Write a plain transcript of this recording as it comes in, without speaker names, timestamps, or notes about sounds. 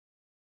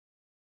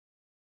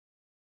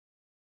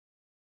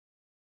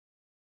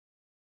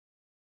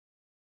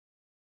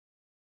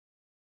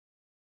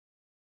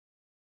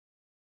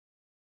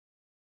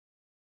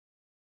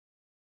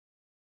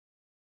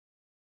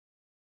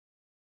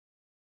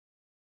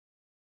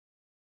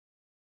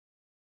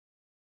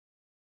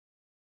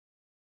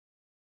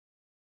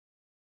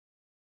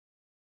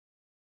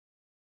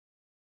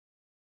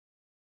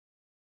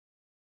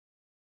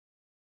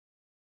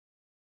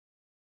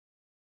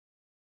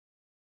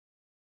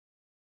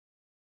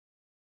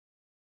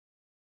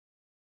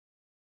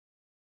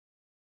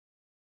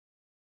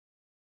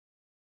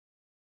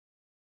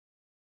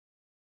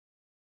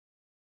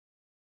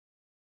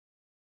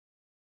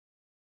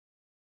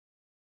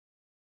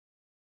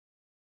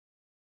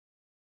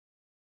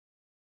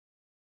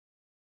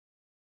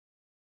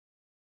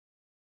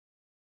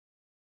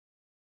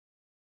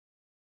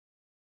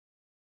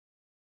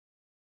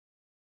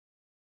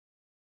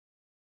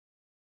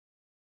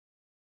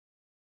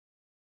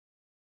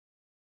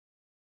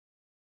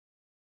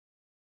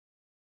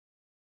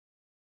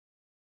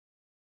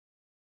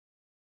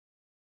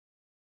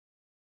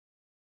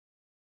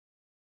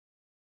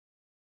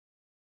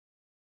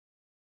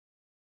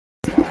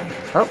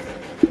Oh.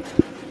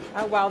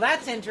 Oh, well,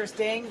 that's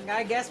interesting.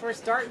 I guess we're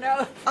starting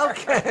over.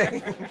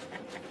 Okay.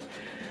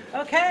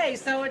 Okay,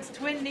 so it's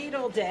Twin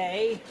Needle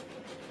Day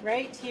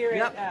right here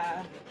Yep.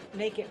 at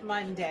Make It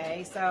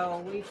Monday.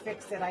 So we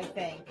fixed it, I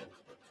think.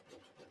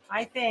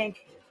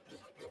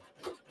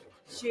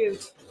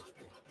 Shoot.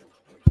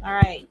 All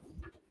right.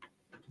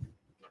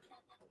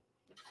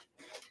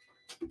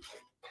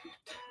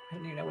 I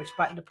don't even know which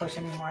button to push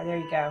anymore. There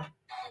you go.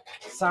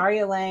 Sorry,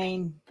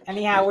 Elaine.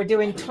 Anyhow, we're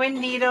doing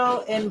twin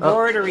needle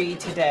embroidery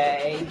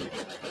today.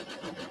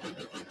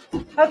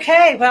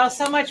 Okay, well,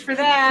 so much for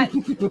that.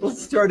 We'll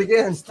start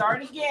again.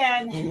 Start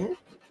again. Mm-hmm.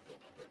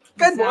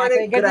 Good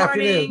morning. Good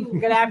morning.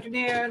 Good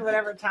afternoon,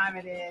 whatever time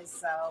it is.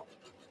 So,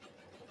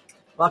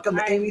 welcome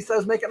to Amy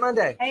Says Make It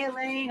Monday. Hey,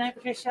 Elaine. Hi,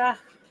 Patricia.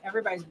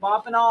 Everybody's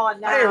bopping on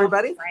now. Hi,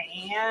 everybody.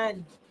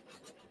 Fran.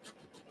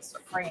 It's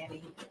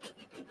Franny.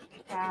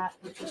 Pat,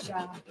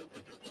 Patricia,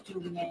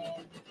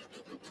 Julianne.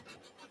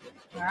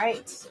 All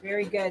right,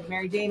 very good,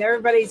 Mary Jane.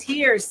 Everybody's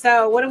here.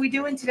 So, what are we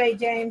doing today,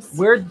 James?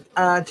 We're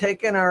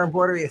taking our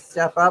embroidery a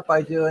step up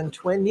by doing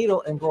twin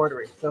needle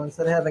embroidery. So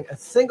instead of having a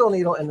single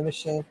needle in the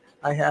machine,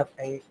 I have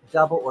a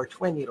double or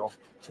twin needle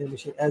in the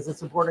machine as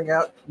it's embroidering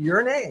out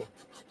your name.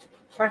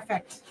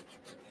 Perfect.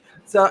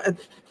 So,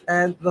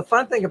 and the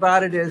fun thing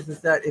about it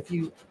is that if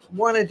you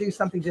want to do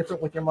something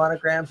different with your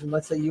monograms, and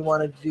let's say you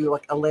want to do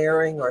like a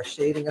layering or a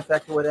shading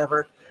effect or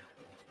whatever,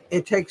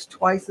 it takes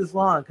twice as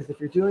long, because if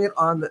you're doing it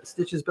on the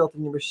stitches built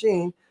in your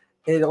machine,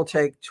 it'll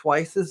take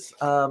twice as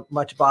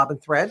much bobbin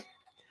thread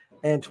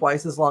and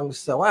twice as long to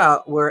sew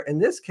out, where in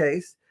this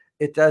case,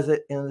 it does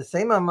it in the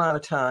same amount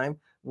of time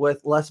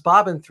with less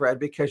bobbin thread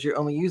because you're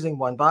only using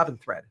one bobbin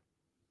thread.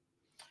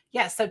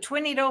 Yeah, so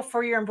twin needle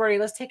for your embroidery.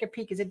 Let's take a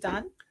peek. Is it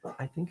done?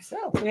 I think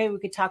so. Maybe we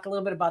could talk a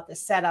little bit about the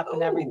setup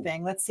and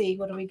everything. Let's see.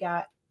 What do we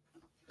got?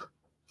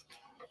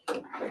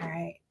 All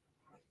right.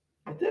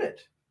 I did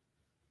it.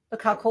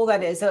 Look how cool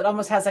that is. So it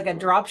almost has like a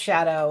drop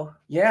shadow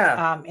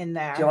in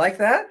there. Do you like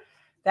that?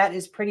 That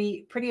is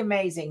pretty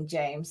amazing,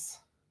 James.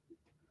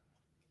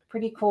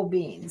 Pretty cool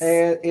beans.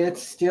 And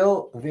it's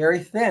still very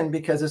thin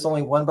because it's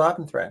only one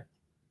bobbin thread.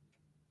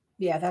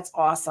 Yeah, that's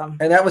awesome.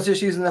 And that was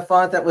just using the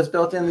font that was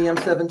built in the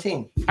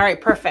M17. All right,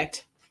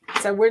 perfect.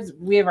 So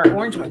we have our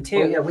orange one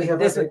too. Oh, yeah, we have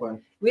this big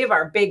one. We have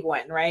our big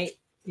one, right?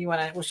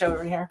 We'll show it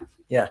over here.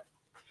 Yeah.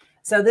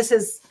 So this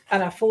is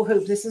on a full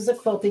hoop. This is a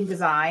quilting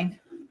design.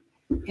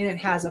 And it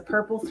has a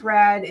purple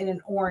thread and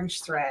an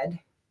orange thread.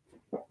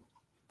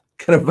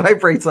 Kind of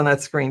vibrates on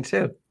that screen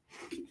too.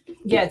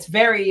 Yeah, it's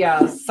very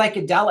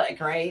psychedelic,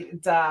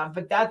 right?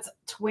 But that's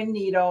twin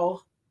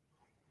needle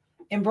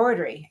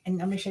embroidery. And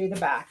let me show you the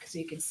back so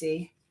you can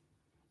see.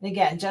 And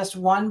again, just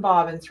one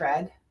bobbin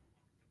thread.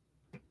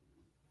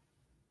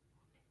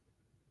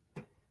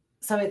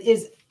 So it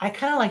is, I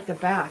kind of like the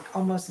back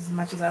almost as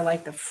much as I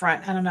like the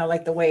front. I don't know,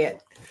 like the way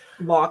it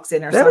locks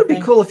in or something. That would be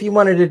cool if you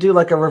wanted to do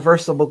like a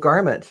reversible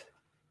garment.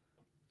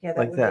 Yeah,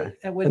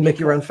 that would and make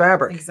your own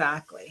fabric.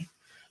 Exactly.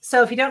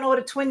 So if you don't know what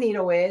a twin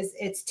needle is,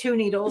 it's two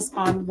needles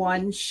on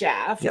one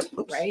shaft,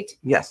 right?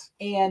 Yes.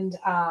 And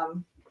I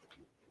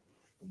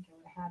think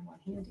I had one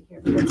handy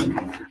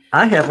here.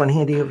 I have one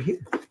handy over here.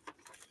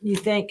 You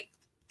think?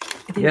 I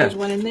think there's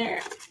one in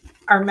there.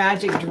 Our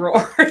magic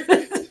drawer.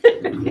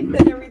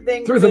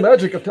 Everything through the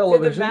magic of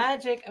television. Through the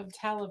magic of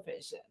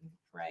television,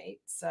 right?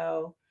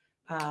 So,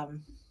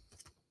 want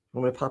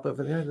me to pop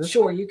over there?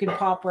 Sure, you can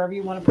pop wherever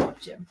you want to pop,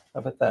 Jim. How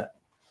about that?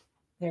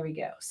 There we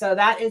go. So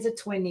that is a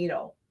twin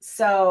needle.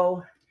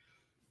 So,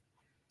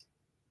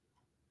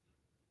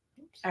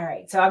 all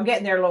right. So I'm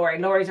getting there, Lori.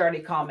 Lori's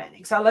already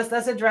commenting. So let's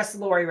address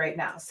Lori right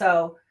now.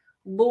 So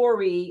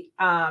Lori,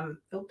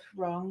 oops,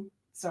 wrong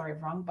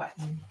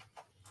button.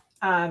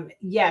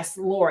 Yes,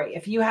 Lori,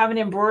 if you have an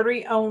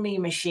embroidery only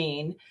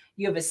machine,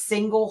 you have a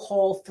single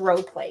hole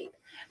throw plate.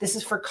 This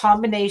is for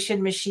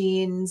combination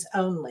machines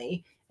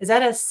only. Is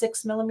that a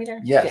 6 millimeter?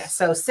 Yes. Yeah.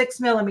 So 6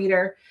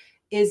 millimeter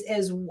is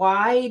as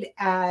wide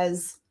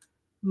as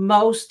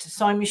most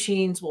sewing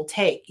machines will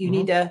take. You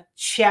need to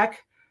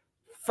check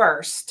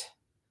first,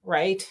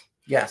 right?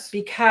 Yes.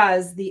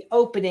 Because the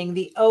opening,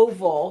 the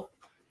oval,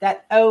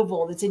 that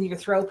oval that's in your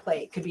throw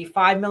plate could be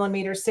 5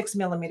 millimeters, 6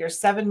 millimeters,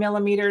 7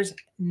 millimeters,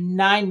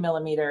 9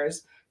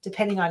 millimeters,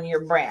 depending on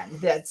your brand.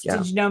 That's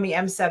Did you know me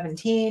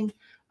M17?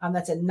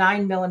 That's a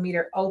 9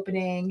 millimeter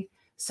opening.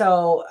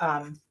 So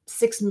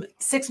 6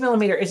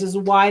 millimeter is as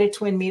wide a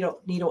twin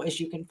needle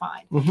as you can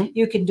find.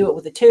 You can do it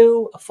with a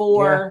 2, a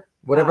 4,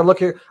 whatever. Look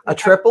here, a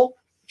triple.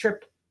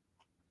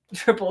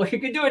 Triple. You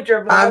could do a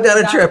triple. I've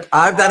done a triple.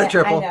 I've done a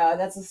triple. I know.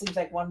 That seems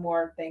like one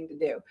more thing to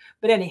do.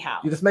 But anyhow.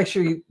 You just make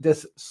sure you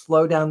just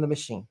slow down the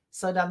machine.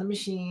 Slow down the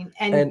machine.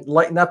 And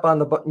lighten up on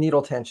the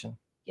needle tension.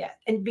 Yeah.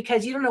 And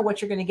because you don't know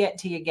what you're going to get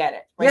until you get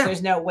it. Right? Yeah.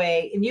 There's no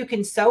way. And you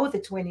can sew with a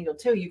twin needle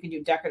too. You can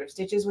do decorative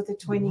stitches with a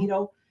twin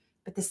needle.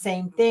 But the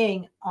same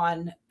thing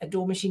on a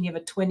dual machine, you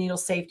have a twin needle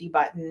safety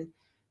button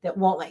that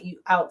won't let you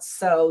out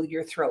sew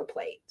your throw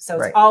plate. So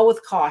it's all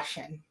with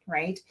caution,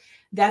 right?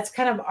 That's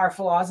kind of our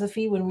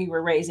philosophy when we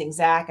were raising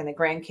Zach and the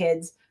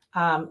grandkids.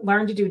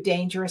 learn to do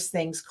dangerous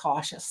things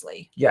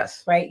cautiously.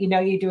 Yes. Right. You know,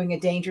 you're doing a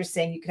dangerous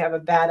thing. You could have a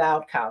bad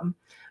outcome,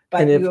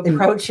 but you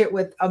approach it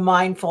with a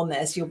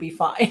mindfulness, you'll be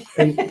fine.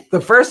 And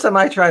the first time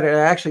I tried it,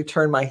 I actually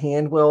turned my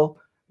hand wheel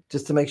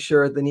just to make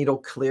sure the needle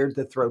cleared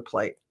the throat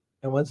plate.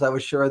 And once I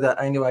was sure that,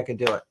 I knew I could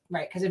do it.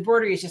 Right. Because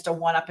embroidery is just a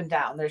one up and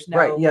down. There's no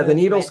right. Yeah. movement. The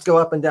needles go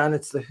up and down.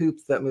 It's the hoop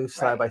that moves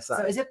side by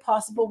side. So is it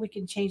possible we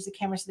can change the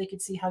camera so they can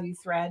see how you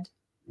thread?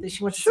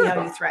 She wants to see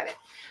how you thread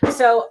it.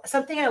 So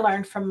something I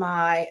learned from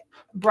my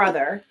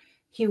brother,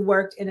 he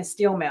worked in a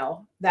steel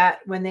mill, that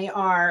when they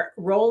are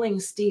rolling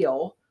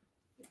steel,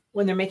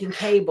 when they're making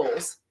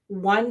cables,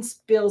 one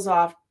spills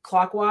off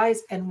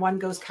clockwise and one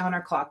goes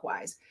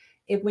counterclockwise.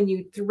 When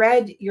you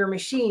thread your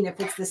machine, if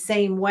it's the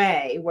same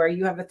way, where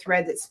you have a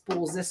thread that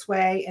spools this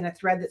way and a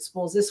thread that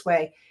spools this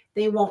way,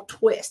 they won't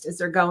twist as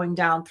they're going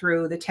down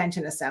through the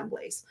tension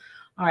assemblies.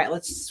 All right,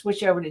 let's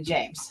switch over to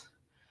James.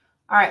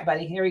 All right,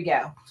 buddy, here we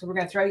go. So we're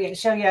going to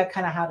show you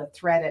kind of how to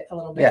thread it a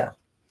little bit. Yeah.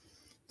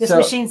 This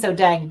machine's so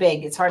dang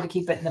big, it's hard to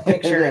keep it in the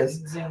picture and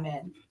zoom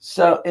in.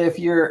 So if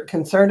you're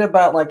concerned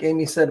about, like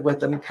Amy said, with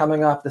them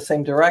coming off the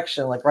same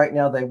direction, like right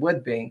now they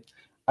would be,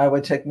 I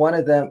would take one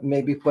of them,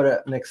 maybe put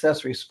an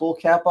accessory spool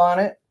cap on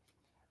it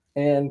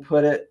and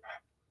put it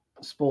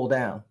spool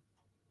down.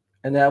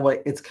 And that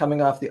way it's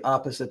coming off the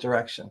opposite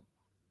direction.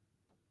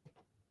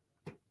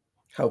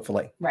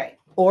 Hopefully. Right.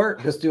 Or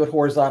just do it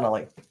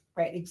horizontally.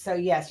 Right. So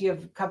yes, you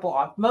have a couple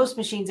of most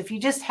machines. If you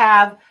just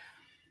have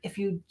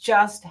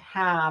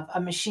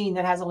a machine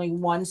that has only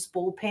one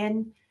spool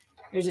pin,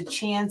 there's a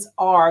chance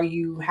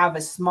you have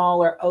a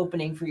smaller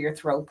opening for your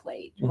throw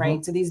plate,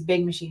 right? So these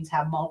big machines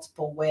have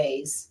multiple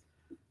ways.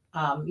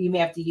 You may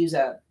have to use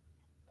a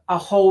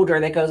holder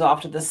that goes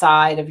off to the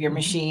side of your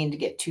machine to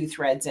get two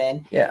threads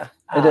in. Yeah.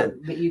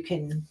 But you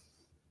can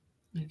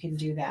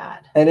do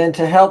that. And then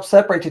to help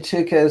separate the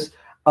two, because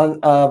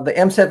on the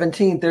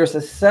M17, there's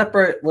a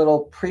separate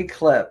little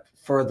pre-clip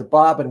for the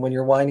bobbin when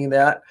you're winding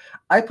that.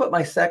 I put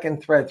my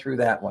second thread through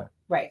that one.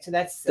 Right. So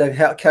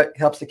that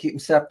helps to keep them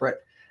separate.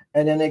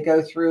 And then they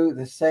go through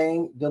the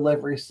same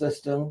delivery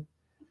system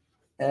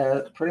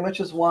pretty much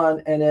as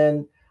one. And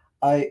then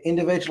I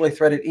individually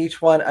threaded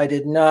each one. I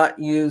did not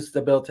use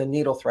the built-in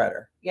needle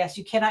threader. Yes,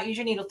 you cannot use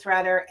your needle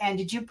threader. And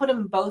did you put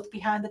them both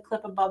behind the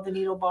clip above the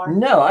needle bar?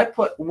 No, I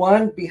put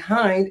one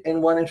behind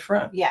and one in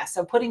front. Yeah,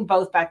 so putting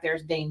both back there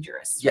is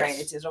dangerous,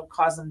 right? It'll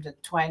cause them to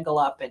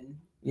twangle up and...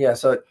 Yeah,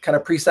 so it kind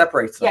of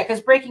pre-separates them. Yeah,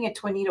 because breaking a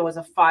twin needle is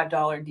a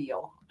 $5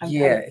 deal.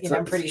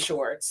 I'm pretty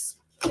sure it's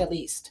at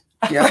least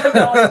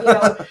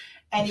 $5 deal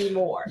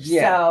anymore.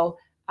 Yeah. So,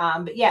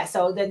 but yeah,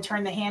 so then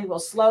turn the hand wheel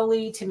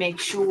slowly to make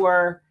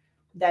sure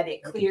that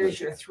it clears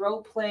your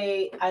throat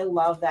plate. I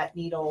love that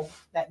needle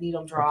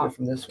drop.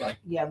 From this way.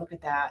 Yeah, look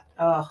at that.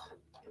 Oh,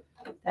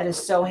 that is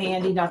so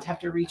handy not to have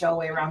to reach all the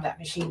way around that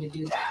machine to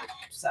do that.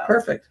 So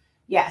perfect.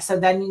 Yeah, so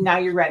then now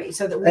you're ready.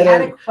 So that we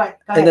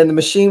and then the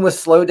machine was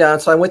slowed down,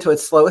 so I went to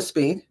its slowest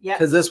speed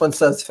because this one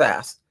says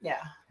fast. Yeah.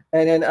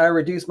 And then I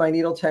reduced my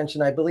needle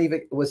tension. I believe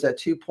it was at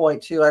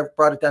 2.2. I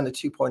brought it down to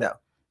 2.0.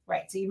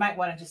 Right. So you might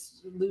want to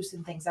just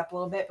loosen things up a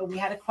little bit. But we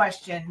had a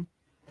question.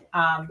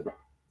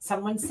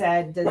 Someone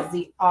said, does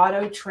the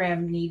auto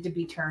trim need to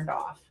be turned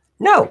off?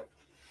 No.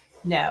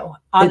 No.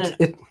 On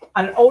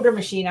an older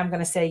machine, I'm going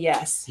to say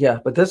yes. Yeah,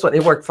 but this one,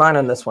 it worked fine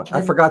on this one.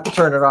 I forgot to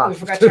turn it off. We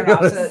forgot to turn it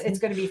off, so it's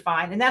going to be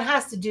fine. And that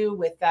has to do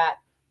with that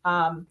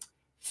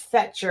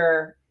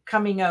fetcher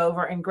coming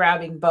over and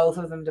grabbing both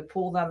of them to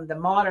pull them.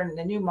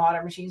 The new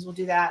modern machines will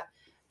do that.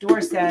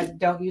 Dora said,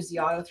 don't use the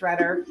auto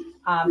threader.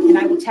 And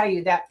I will tell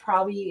you that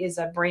probably is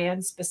a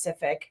brand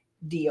specific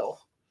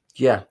deal.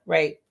 Yeah.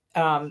 Right.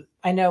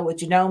 I know with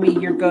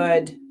Janome, you're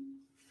good.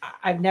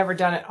 I've never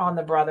done it on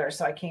the Brother,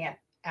 so I can't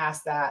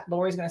ask that.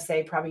 Lori's going to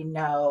say probably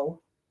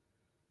no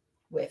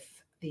with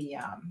the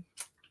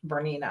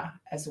Bernina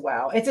as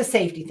well. It's a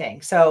safety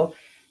thing. So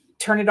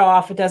turn it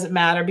off. It doesn't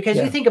matter because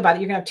you think about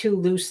it, you're going to have two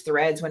loose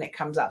threads when it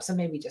comes up. So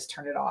maybe just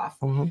turn it off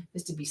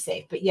just to be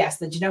safe. But yes,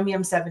 the Janome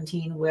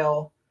M17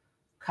 will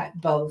cut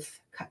both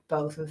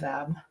of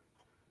them.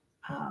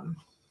 All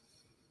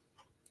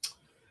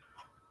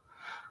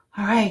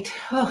right.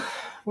 Oh,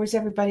 where's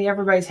everybody?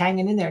 Everybody's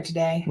hanging in there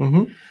today.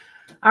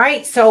 All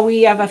right. So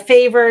we have a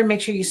favor. Make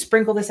sure you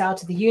sprinkle this out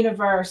to the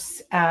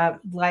universe.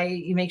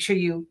 You make sure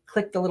you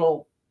click the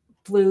little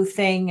blue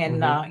thing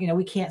and,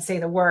 we can't say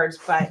the words,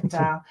 but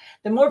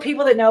the more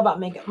people that know about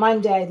Makeup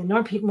Monday, the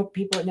more people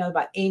that know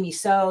about Amy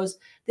Sews.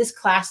 This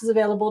class is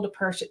available to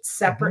purchase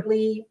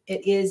separately.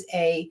 It is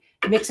a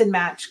mix and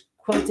match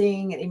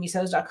quilting at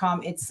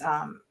amysews.com. It's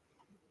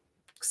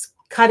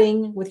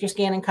cutting with your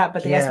scan and cut,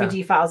 but the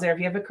SVG files there if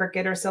you have a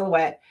Cricut or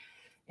silhouette,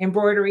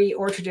 embroidery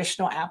or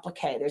traditional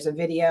applique. There's a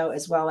video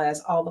as well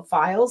as all the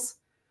files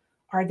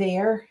are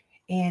there.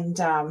 And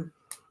all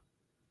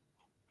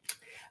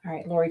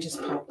right, Lori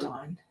just popped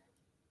on.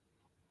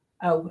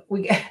 Oh,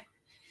 we get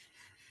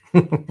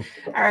all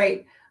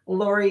right.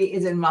 Lori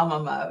is in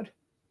mama mode.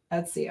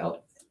 Let's see.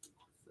 Oh,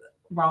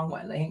 wrong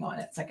one. Hang on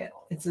a second.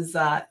 It says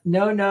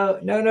no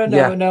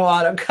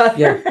auto cutter.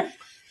 Yeah.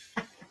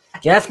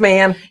 Yes,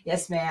 ma'am.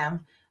 Yes,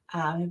 ma'am.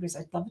 Because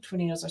I love the twin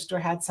needles. Our store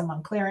had some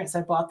on clearance.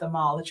 I bought them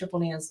all. The triple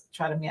needles,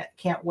 try them yet.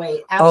 Can't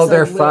wait. Oh, Absolutely.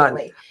 they're fun.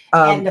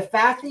 And the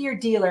fact that your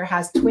dealer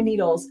has twin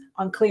needles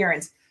on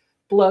clearance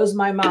blows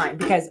my mind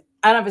because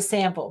I don't have a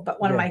sample. But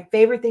one of my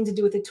favorite things to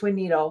do with the twin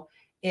needle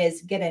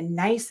is get a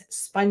nice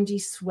spongy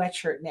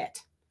sweatshirt knit.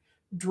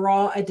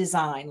 Draw a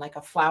design like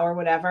a flower,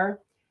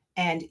 whatever,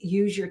 and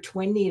use your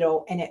twin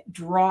needle, and it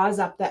draws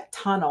up that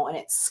tunnel and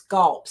it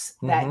sculpts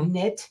that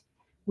knit.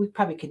 We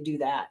probably could do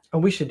that. Oh,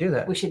 we should do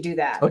that. We should do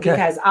that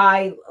because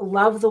I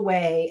love the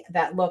way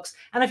that looks.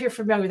 I don't know if you're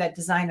familiar with that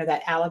designer,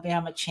 that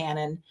Alabama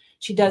Channon.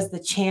 She does the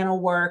channel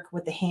work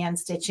with the hand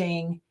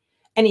stitching.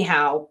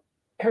 Anyhow,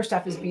 her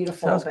stuff is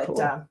beautiful. Sounds but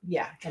cool.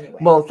 Yeah, anyway.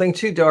 Well, thing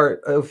too,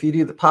 Dart, if you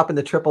do the pop in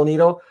the triple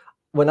needle,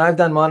 when I've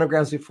done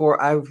monograms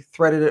before, I've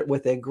threaded it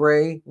with a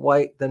gray,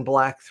 white, then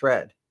black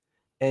thread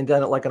and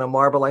done it like in a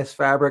marbleized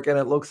fabric, and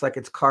it looks like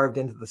it's carved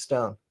into the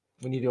stone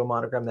when you do a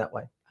monogram that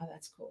way. Oh,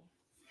 that's cool.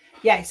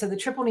 Yeah, so the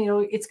triple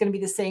needle, it's going to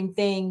be the same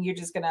thing. You're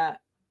just going to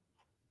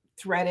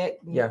thread it.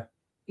 And,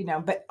 you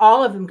know, but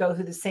all of them go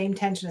through the same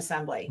tension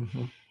assembly.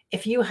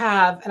 If you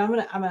have, and I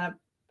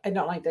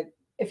don't like to,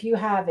 if you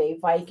have a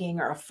Viking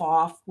or a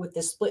FOF with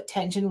the split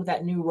tension with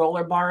that new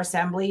roller bar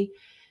assembly,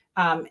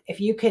 if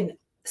you can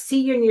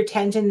see in your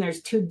tension,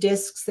 there's two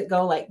discs that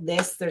go like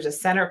this. There's a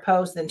center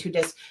post, then two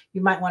discs.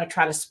 You might want to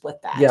try to split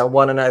that. Yeah,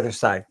 one on either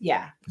side.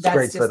 Yeah, that's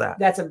great for that.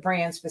 That's a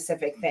brand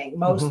specific thing.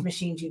 Most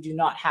machines you do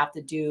not have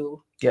to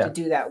do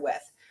that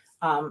with.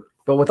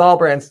 But with all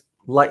brands,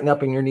 lighten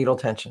up in your needle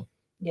tension.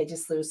 Yeah,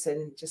 just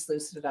loosen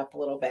it up a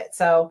little bit.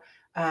 So,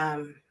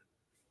 I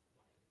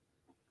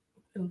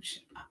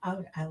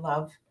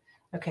love.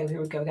 Okay,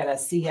 here we go. We got to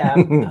see.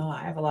 Oh,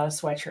 I have a lot of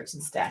sweatshirts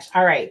and stash.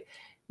 All right.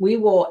 We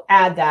will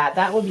add that.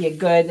 That will be a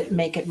good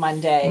Make It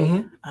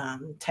Monday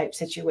type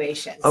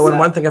situation. Oh, and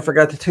one thing I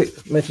forgot to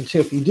mention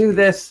too, if you do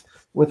this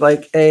with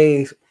like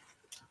a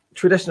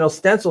traditional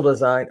stencil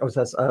design or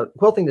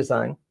quilting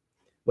design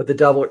with a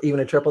double or even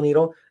a triple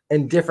needle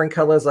and different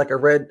colors like a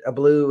red, a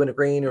blue, and a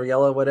green or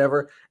yellow,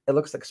 whatever, it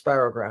looks like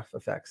spirograph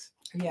effects.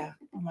 Yeah.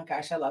 Oh my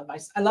gosh, I love my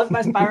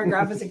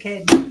spirograph as a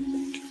kid.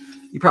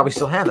 You probably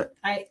still have it.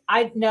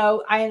 I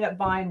know. I ended up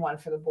buying one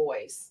for the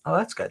boys. Oh,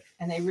 that's good.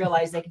 And they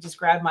realized they could just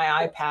grab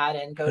my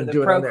iPad and go to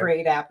the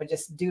Procreate app and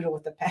just doodle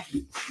with the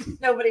pen.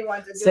 Nobody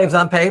wants to do it. Saves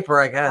on paper,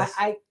 I guess.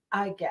 I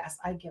guess.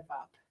 I give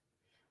up.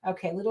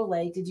 Okay, little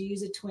late. Did you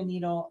use a twin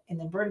needle in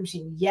the embroidery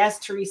machine? Yes,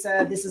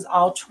 Teresa. This is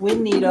all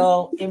twin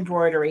needle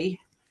embroidery,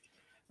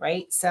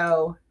 right?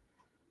 So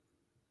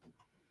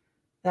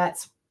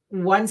that's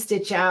one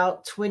stitch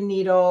out, twin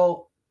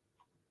needle.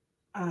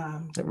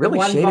 It really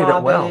shaded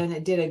it well. And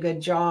it did a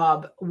good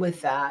job with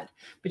that.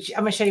 But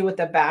I'm going to show you what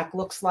the back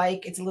looks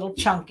like. It's a little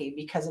chunky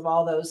because of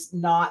all those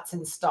knots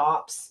and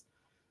stops.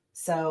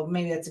 So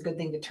maybe that's a good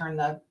thing to turn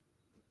the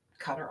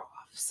cutter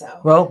off.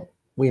 So well,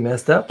 we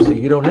messed up, so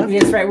you don't have to.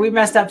 That's right. We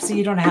messed up, so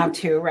you don't have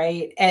to,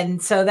 right?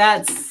 And so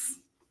that's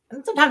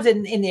sometimes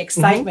in the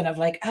excitement of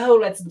like, oh,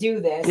 let's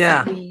do this.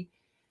 Yeah.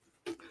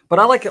 But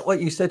I like it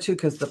what you said too,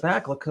 because the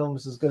back looks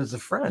almost as good as the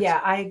front. Yeah,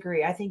 I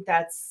agree. I think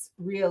that's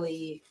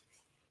really.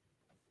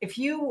 If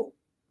you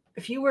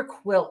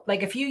were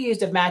if you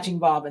used a matching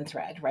bobbin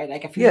thread, right?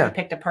 Like if you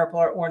picked a purple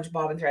or orange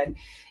bobbin thread,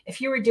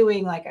 if you were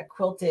doing like a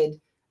quilted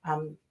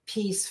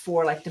piece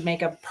for like to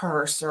make a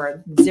purse or a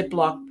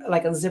Ziploc,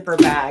 like a zipper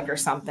bag or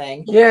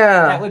something,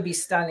 that would be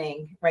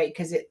stunning, right?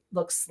 Because it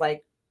looks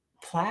like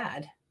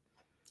plaid.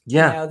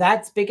 Yeah, you know,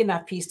 that's big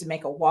enough piece to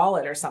make a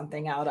wallet or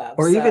something out of.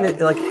 Or even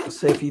like,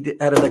 say, if you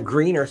added a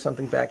green or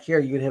something back here,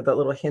 you'd have that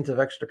little hint of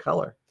extra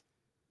color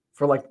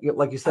for like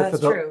you said,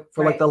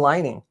 for like the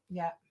lining.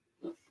 Yeah.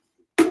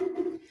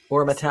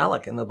 Or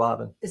metallic in the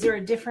bobbin. Is there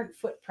a different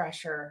foot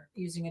pressure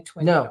using a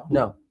twin needle?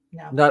 No.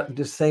 Not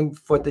the same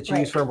foot that you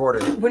use for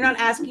embroidery. We're not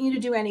asking you to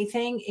do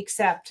anything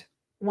except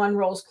one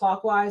rolls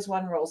clockwise,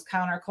 one rolls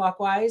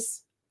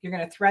counterclockwise. You're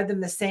going to thread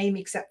them the same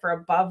except for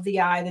above the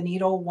eye, the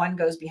needle. One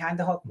goes behind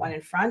the hook, one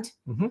in front.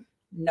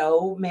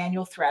 No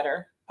manual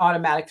threader,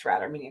 automatic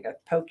threader, meaning you got to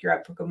poke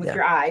them with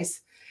your eyes.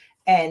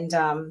 And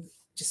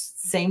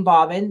just same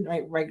bobbin,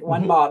 right?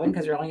 One bobbin,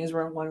 because you're only using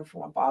one for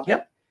one bobbin.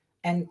 Yep.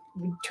 And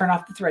turn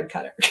off the thread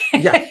cutter.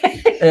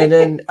 And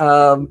then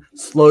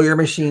slow your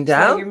machine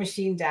down. Slow your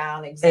machine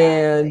down,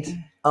 exactly.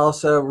 And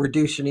also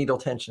reduce your needle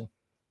tension.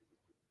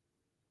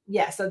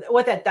 Yeah, so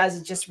what that does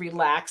is just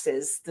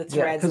relaxes the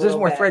threads. Because there's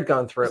more thread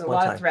going through it. There's a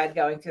lot of thread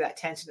going through that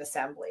tension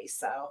assembly.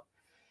 So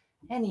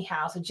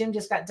anyhow, so Jim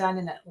just got done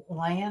in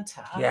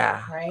Atlanta.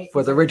 Yeah. Right.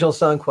 For the original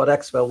Sewing Quilt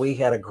Expo, we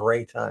had a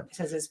great time. It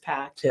says it's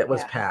packed. It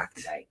was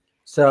packed. Right.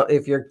 So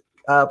if you're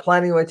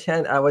planning to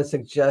attend, I would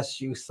suggest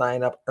you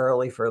sign up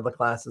early for the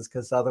classes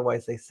because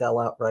otherwise they sell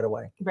out right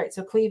away. Right.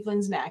 So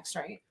Cleveland's next,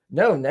 right?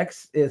 No,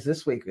 next is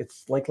this week.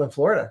 It's Lakeland,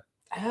 Florida.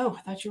 Oh,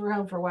 I thought you were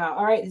home for a while.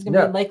 All right. He's going to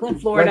be in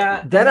Lakeland,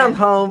 Florida. Then I'm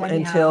home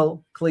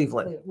until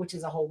Cleveland. Which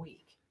is a whole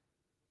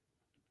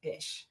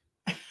week-ish.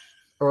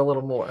 or a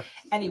little more.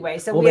 Anyway,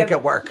 so we'll make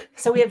it work.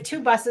 So we have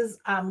 2 buses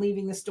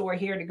leaving the store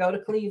here to go to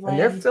Cleveland. And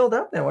they're filled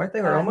up now, aren't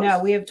they? Or almost? No,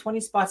 we have 20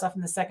 spots off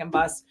in the second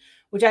bus,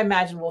 which I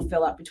imagine will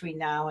fill up between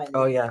now and.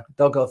 Oh yeah,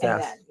 they'll go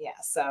fast. Then, yeah,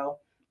 so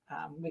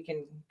we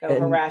can go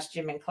harass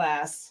Jim in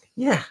class.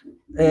 Yeah,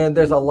 and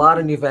there's a lot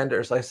of new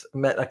vendors. I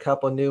met a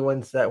couple of new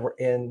ones that were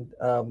in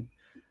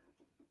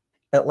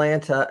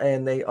Atlanta,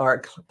 and they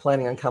are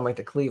planning on coming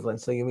to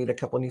Cleveland. So you meet a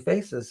couple new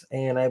faces,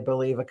 and I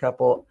believe a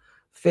couple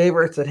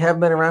favorites that haven't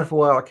been around for a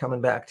while are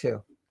coming back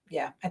too.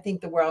 Yeah, I think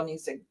the world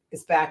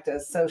is back to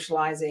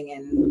socializing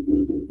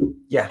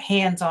and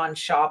hands-on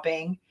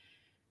shopping,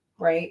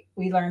 right?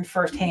 We learned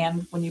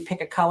firsthand when you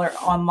pick a color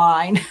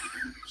online.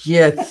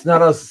 Yeah, it's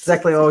not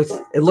exactly always.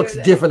 It looks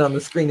different on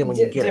the screen than when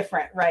you get it.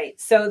 Right.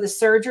 So the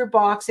Serger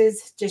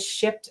boxes just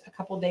shipped a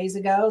couple days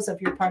ago. So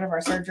if you're part of our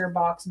Serger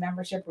box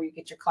membership, where you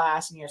get your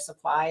class and your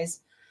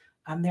supplies,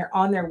 they're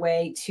on their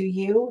way to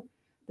you.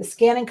 The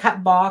Scan and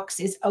Cut box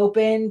is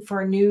open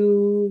for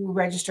new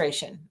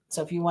registration.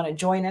 So if you want to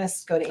join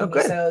us, go to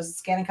Amy So's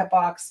Scan and Cut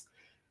box.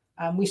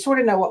 We sort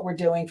of know what we're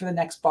doing for the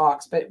next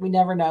box, but we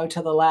never know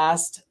till the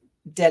last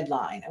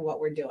deadline of what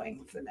we're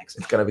doing for the next.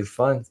 It's gonna be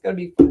fun. It's gonna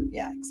be fun.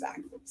 Yeah,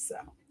 exactly. So,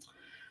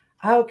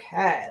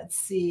 okay, let's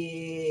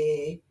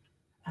see.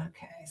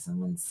 Okay,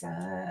 someone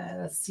said,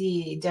 let's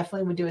see.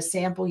 Definitely would do a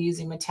sample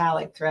using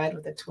metallic thread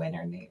with a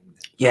twinner name.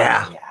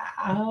 Yeah.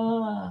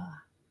 Yeah.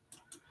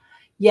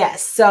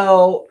 Yes.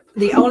 So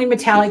the only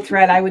metallic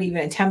thread I would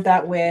even attempt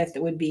that with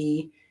would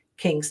be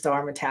King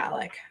Star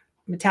metallic.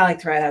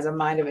 Metallic thread has a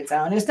mind of its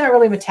own. It's not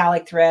really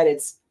metallic thread.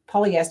 It's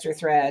polyester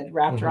thread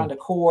wrapped around a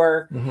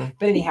core.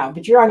 But anyhow,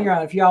 but you're on your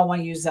own. If you all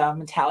want to use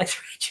metallic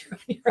thread,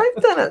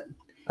 I've done it.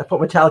 I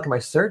put metallic in my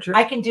Serger.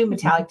 I can do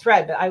metallic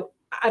thread, but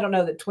I don't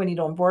know that twin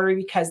needle embroidery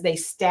because they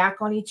stack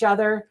on each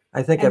other.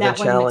 I think I've been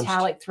challenged. When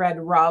metallic thread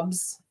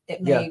rubs,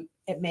 it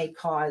may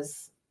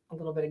cause a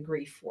little bit of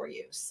grief for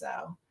you.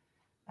 So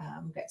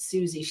we've got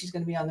Susie. She's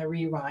going to be on the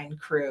rewind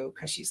crew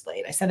because she's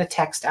late. I sent a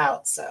text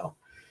out, so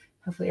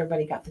hopefully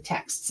everybody got the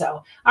text.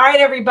 So, all right,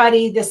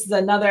 everybody, this is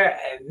another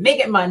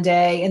Make It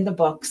Monday in the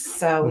books.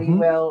 So we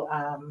will.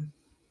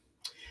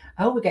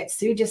 We got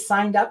Sue just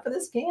signed up for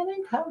the Scan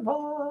and Cut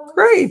box.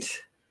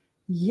 Great.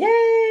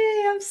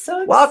 Yay. I'm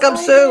so excited. Welcome,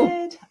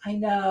 Sue. I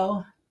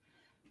know.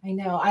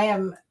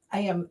 I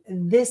am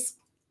this.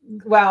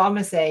 Well, I'm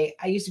going to say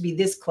I used to be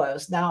this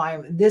close. Now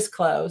I'm this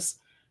close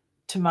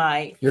to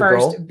my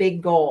first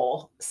big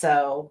goal.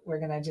 So we're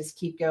going to just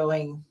keep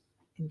going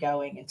and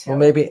going until. Well,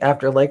 maybe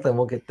after Lakeland,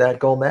 we'll get that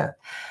goal met.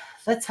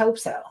 Let's hope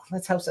so.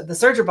 Let's hope so. The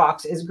Serger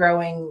box is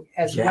growing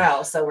as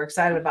well. So we're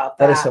excited about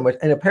that. That is so much.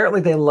 And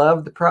apparently they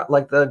love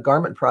the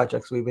garment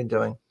projects we've been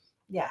doing.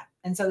 Yeah.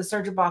 And so the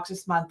Serger box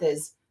this month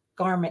is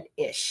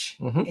garment-ish.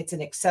 It's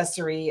an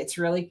accessory. It's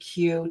really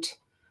cute.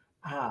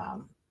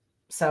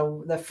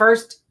 So the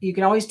first, you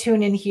can always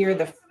tune in here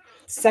the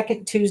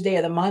second Tuesday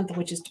of the month,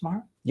 which is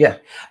tomorrow. Yeah.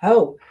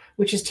 Oh,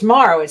 which is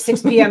tomorrow at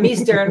 6 p.m.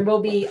 Eastern.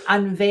 We'll be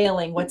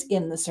unveiling what's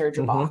in the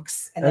Serger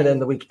box. And then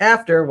the week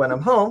after, when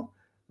I'm home,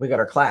 we got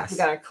our class. We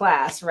got our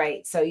class,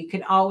 right? So you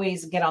can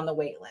always get on the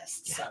wait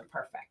list. So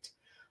perfect.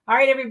 All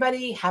right,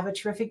 everybody, have a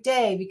terrific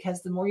day,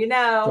 because the more you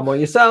know, the more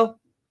you sew.